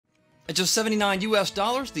At just $79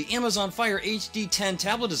 US, the Amazon Fire HD 10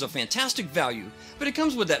 tablet is a fantastic value, but it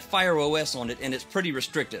comes with that Fire OS on it and it's pretty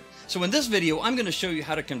restrictive. So in this video, I'm going to show you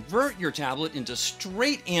how to convert your tablet into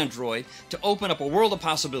straight Android to open up a world of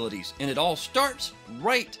possibilities, and it all starts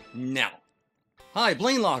right now. Hi,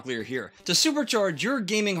 Blaine Locklear here. To supercharge your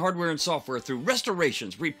gaming hardware and software through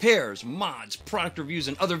restorations, repairs, mods, product reviews,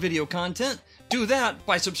 and other video content, do that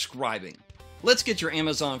by subscribing. Let's get your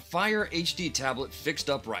Amazon Fire HD tablet fixed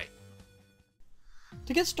up right.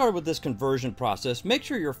 To get started with this conversion process, make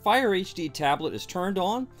sure your Fire HD tablet is turned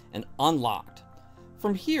on and unlocked.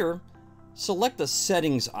 From here, select the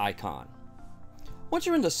Settings icon. Once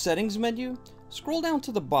you're in the Settings menu, scroll down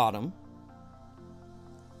to the bottom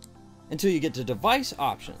until you get to Device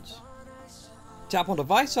Options. Tap on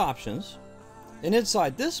Device Options, and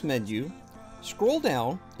inside this menu, scroll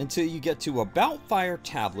down until you get to About Fire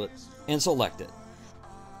Tablet and select it.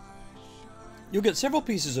 You'll get several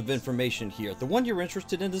pieces of information here. The one you're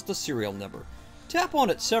interested in is the serial number. Tap on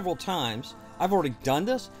it several times. I've already done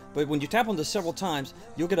this, but when you tap on this several times,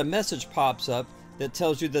 you'll get a message pops up that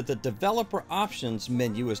tells you that the Developer Options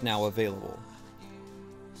menu is now available.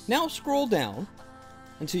 Now scroll down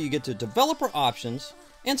until you get to Developer Options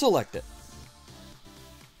and select it.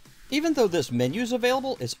 Even though this menu is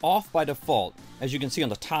available, it's off by default, as you can see on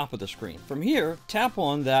the top of the screen. From here, tap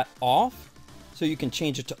on that off so you can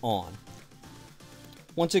change it to on.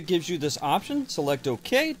 Once it gives you this option, select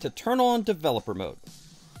OK to turn on developer mode.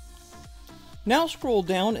 Now scroll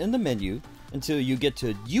down in the menu until you get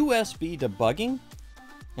to USB Debugging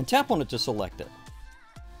and tap on it to select it.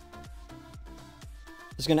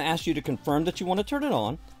 It's going to ask you to confirm that you want to turn it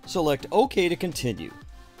on. Select OK to continue.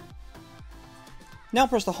 Now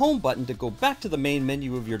press the Home button to go back to the main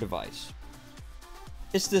menu of your device.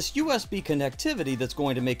 It's this USB connectivity that's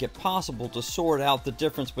going to make it possible to sort out the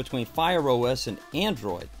difference between Fire OS and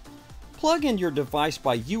Android. Plug in your device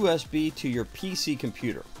by USB to your PC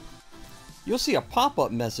computer. You'll see a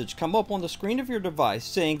pop-up message come up on the screen of your device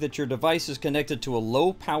saying that your device is connected to a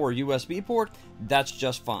low-power USB port. That's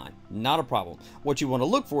just fine, not a problem. What you want to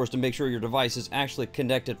look for is to make sure your device is actually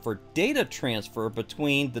connected for data transfer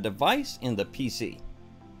between the device and the PC.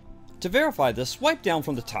 To verify this, swipe down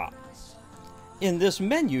from the top. In this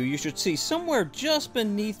menu, you should see somewhere just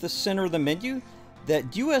beneath the center of the menu that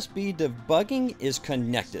USB Debugging is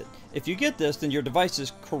connected. If you get this, then your device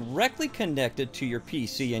is correctly connected to your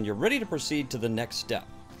PC and you're ready to proceed to the next step.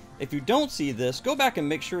 If you don't see this, go back and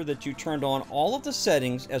make sure that you turned on all of the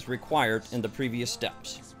settings as required in the previous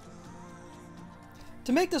steps.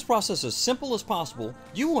 To make this process as simple as possible,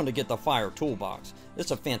 you want to get the Fire Toolbox. It's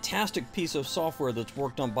a fantastic piece of software that's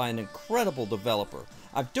worked on by an incredible developer.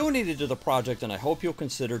 I've donated to the project and I hope you'll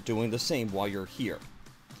consider doing the same while you're here.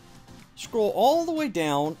 Scroll all the way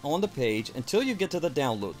down on the page until you get to the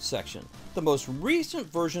Download section. The most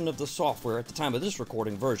recent version of the software at the time of this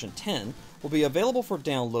recording, version 10, will be available for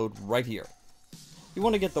download right here. You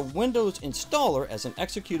want to get the Windows installer as an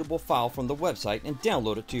executable file from the website and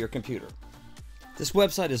download it to your computer. This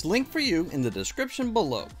website is linked for you in the description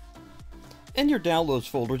below. In your Downloads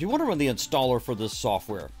folder, you want to run the installer for this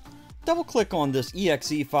software. Double-click on this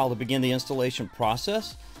exe file to begin the installation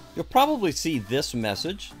process. You'll probably see this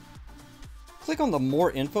message. Click on the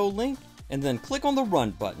More Info link and then click on the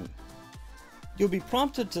Run button. You'll be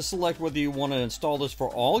prompted to select whether you want to install this for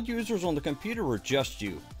all users on the computer or just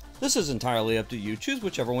you. This is entirely up to you. Choose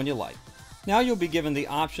whichever one you like. Now you'll be given the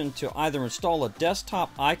option to either install a desktop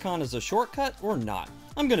icon as a shortcut or not.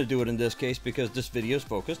 I'm going to do it in this case because this video is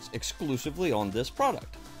focused exclusively on this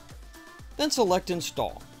product. Then select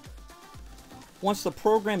Install. Once the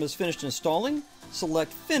program is finished installing,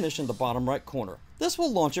 select Finish in the bottom right corner. This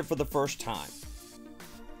will launch it for the first time.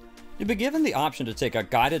 You'll be given the option to take a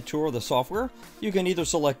guided tour of the software. You can either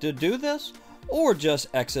select to do this or just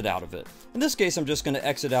exit out of it. In this case, I'm just going to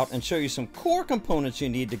exit out and show you some core components you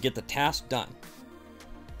need to get the task done.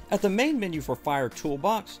 At the main menu for Fire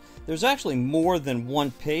Toolbox, there's actually more than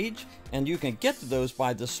one page, and you can get to those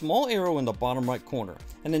by the small arrow in the bottom right corner.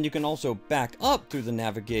 And then you can also back up through the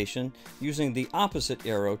navigation using the opposite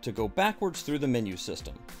arrow to go backwards through the menu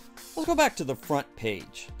system. Let's go back to the front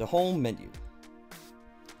page, the home menu.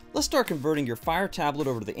 Let's start converting your Fire tablet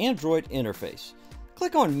over to the Android interface.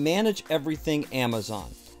 Click on Manage Everything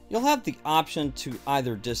Amazon. You'll have the option to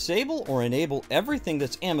either disable or enable everything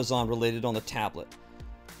that's Amazon related on the tablet.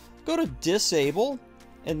 Go to Disable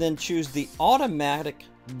and then choose the Automatic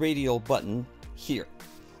Radial button here.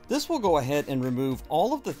 This will go ahead and remove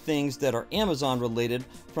all of the things that are Amazon related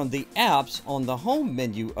from the apps on the home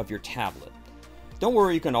menu of your tablet. Don't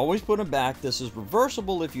worry, you can always put them back. This is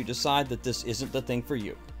reversible if you decide that this isn't the thing for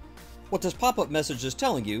you. What this pop-up message is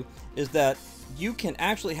telling you is that you can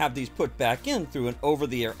actually have these put back in through an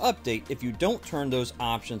over-the-air update if you don't turn those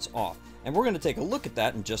options off. And we're going to take a look at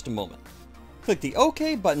that in just a moment. Click the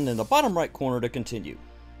OK button in the bottom right corner to continue.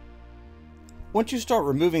 Once you start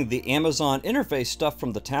removing the Amazon interface stuff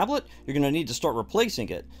from the tablet, you're going to need to start replacing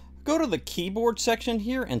it. Go to the keyboard section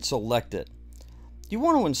here and select it. You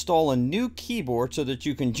want to install a new keyboard so that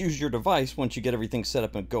you can use your device once you get everything set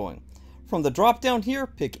up and going. From the drop down here,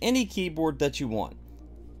 pick any keyboard that you want.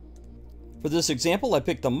 For this example, I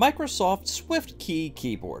picked the Microsoft SwiftKey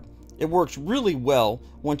keyboard. It works really well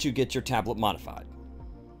once you get your tablet modified.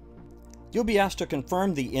 You'll be asked to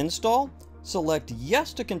confirm the install. Select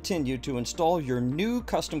Yes to continue to install your new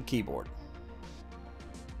custom keyboard.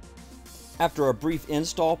 After a brief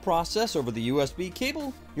install process over the USB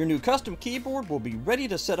cable, your new custom keyboard will be ready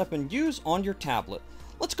to set up and use on your tablet.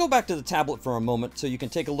 Let's go back to the tablet for a moment so you can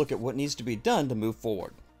take a look at what needs to be done to move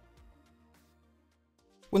forward.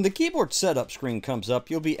 When the keyboard setup screen comes up,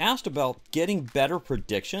 you'll be asked about getting better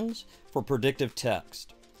predictions for predictive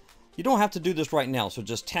text. You don't have to do this right now, so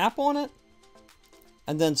just tap on it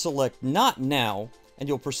and then select Not Now, and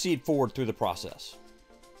you'll proceed forward through the process.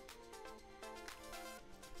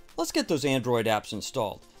 Let's get those Android apps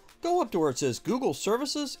installed. Go up to where it says Google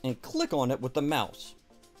Services and click on it with the mouse.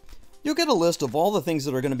 You'll get a list of all the things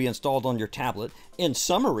that are going to be installed on your tablet. In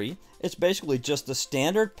summary, it's basically just the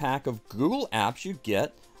standard pack of Google apps you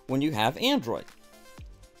get when you have Android.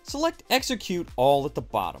 Select Execute All at the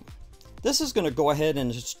bottom. This is going to go ahead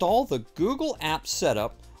and install the Google App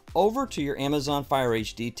Setup over to your Amazon Fire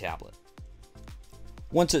HD tablet.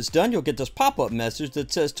 Once it's done, you'll get this pop-up message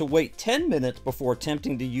that says to wait 10 minutes before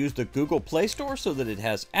attempting to use the Google Play Store so that it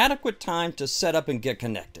has adequate time to set up and get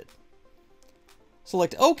connected.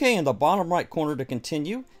 Select OK in the bottom right corner to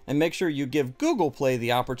continue, and make sure you give Google Play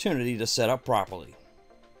the opportunity to set up properly.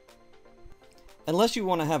 Unless you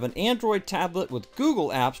want to have an Android tablet with Google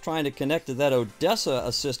apps trying to connect to that Odessa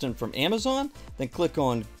Assistant from Amazon, then click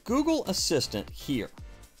on Google Assistant here.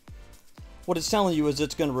 What it's telling you is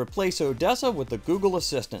it's going to replace Odessa with the Google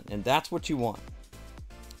Assistant, and that's what you want.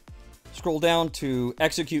 Scroll down to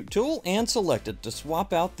Execute Tool and select it to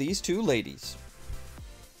swap out these two ladies.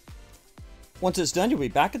 Once it's done, you'll be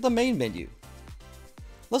back at the main menu.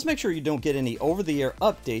 Let's make sure you don't get any over-the-air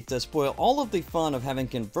updates that spoil all of the fun of having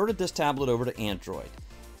converted this tablet over to Android.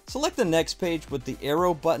 Select the next page with the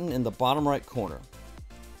arrow button in the bottom right corner.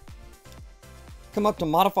 Come up to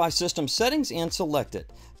Modify System Settings and select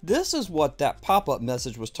it. This is what that pop-up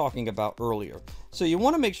message was talking about earlier. So you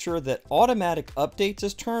want to make sure that Automatic Updates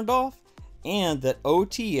is turned off and that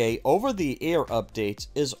OTA over-the-air updates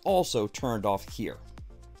is also turned off here.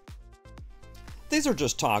 These are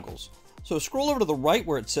just toggles. So scroll over to the right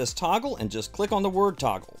where it says Toggle and just click on the word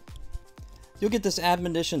Toggle. You'll get this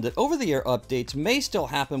admonition that over-the-air updates may still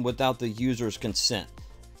happen without the user's consent.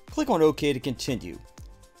 Click on OK to continue.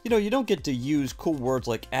 You know, you don't get to use cool words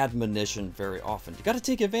like admonition very often. You got to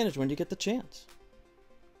take advantage when you get the chance.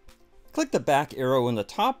 Click the back arrow in the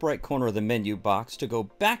top right corner of the menu box to go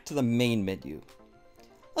back to the main menu.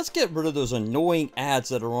 Let's get rid of those annoying ads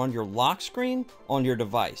that are on your lock screen on your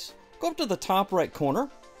device. Go up to the top right corner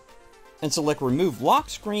and select Remove Lock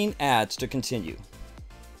Screen Ads to continue.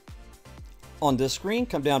 On this screen,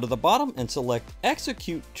 come down to the bottom and select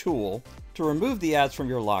Execute Tool to remove the ads from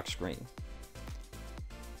your lock screen.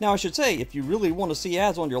 Now I should say, if you really want to see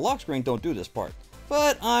ads on your lock screen, don't do this part.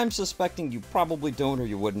 But I'm suspecting you probably don't or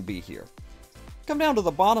you wouldn't be here. Come down to the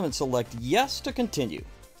bottom and select Yes to continue.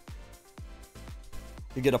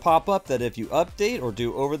 You get a pop-up that if you update or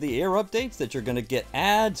do over-the-air updates that you're going to get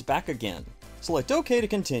ads back again. Select OK to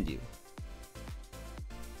continue.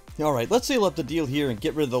 Alright, let's seal up the deal here and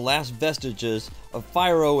get rid of the last vestiges of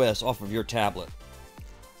Fire OS off of your tablet.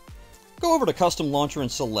 Go over to Custom Launcher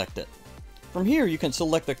and select it. From here you can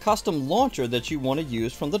select the custom launcher that you want to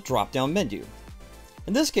use from the drop-down menu.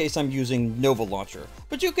 In this case I'm using Nova Launcher,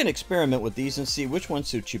 but you can experiment with these and see which one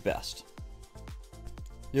suits you best.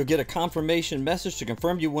 You'll get a confirmation message to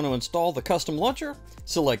confirm you want to install the custom launcher.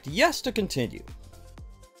 Select Yes to continue.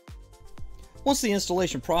 Once the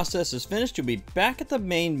installation process is finished, you'll be back at the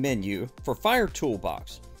main menu for Fire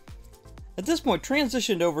Toolbox. At this point,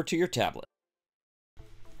 transition over to your tablet.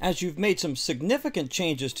 As you've made some significant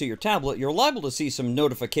changes to your tablet, you're liable to see some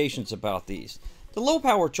notifications about these. The low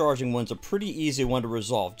power charging one's a pretty easy one to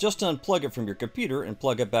resolve. Just unplug it from your computer and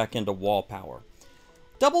plug it back into wall power.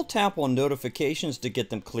 Double tap on notifications to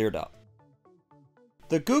get them cleared up.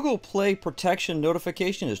 The Google Play Protection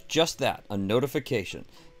notification is just that, a notification.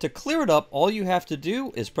 To clear it up, all you have to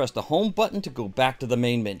do is press the home button to go back to the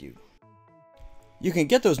main menu. You can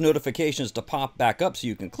get those notifications to pop back up so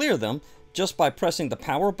you can clear them just by pressing the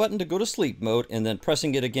power button to go to sleep mode and then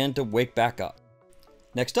pressing it again to wake back up.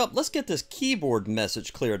 Next up, let's get this keyboard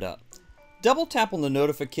message cleared up. Double tap on the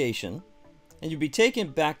notification and you'll be taken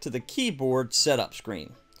back to the keyboard setup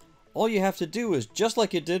screen. All you have to do is, just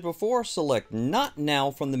like you did before, select Not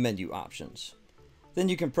Now from the menu options. Then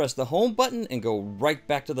you can press the home button and go right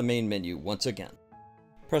back to the main menu once again.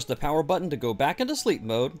 Press the power button to go back into sleep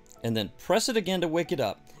mode and then press it again to wake it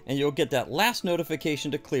up, and you'll get that last notification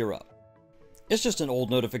to clear up. It's just an old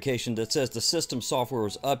notification that says the system software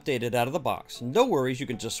was updated out of the box. No worries, you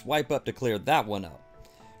can just swipe up to clear that one up.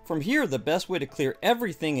 From here, the best way to clear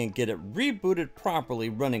everything and get it rebooted properly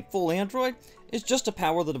running full Android is just to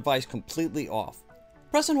power the device completely off.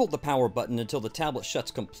 Press and hold the power button until the tablet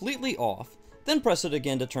shuts completely off, then press it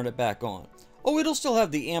again to turn it back on. Oh, it'll still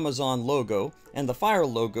have the Amazon logo and the Fire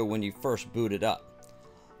logo when you first boot it up.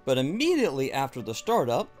 But immediately after the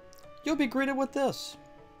startup, you'll be greeted with this.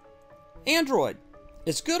 Android.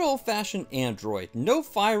 It's good old-fashioned Android. No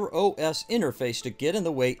Fire OS interface to get in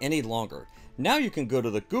the way any longer. Now you can go to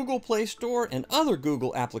the Google Play Store and other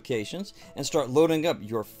Google applications and start loading up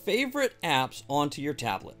your favorite apps onto your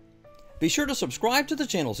tablet. Be sure to subscribe to the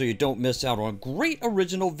channel so you don't miss out on great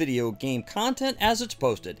original video game content as it's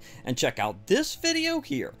posted. And check out this video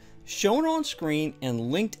here, shown on screen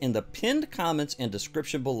and linked in the pinned comments and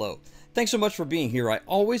description below. Thanks so much for being here. I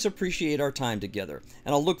always appreciate our time together,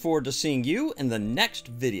 and I'll look forward to seeing you in the next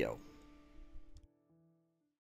video.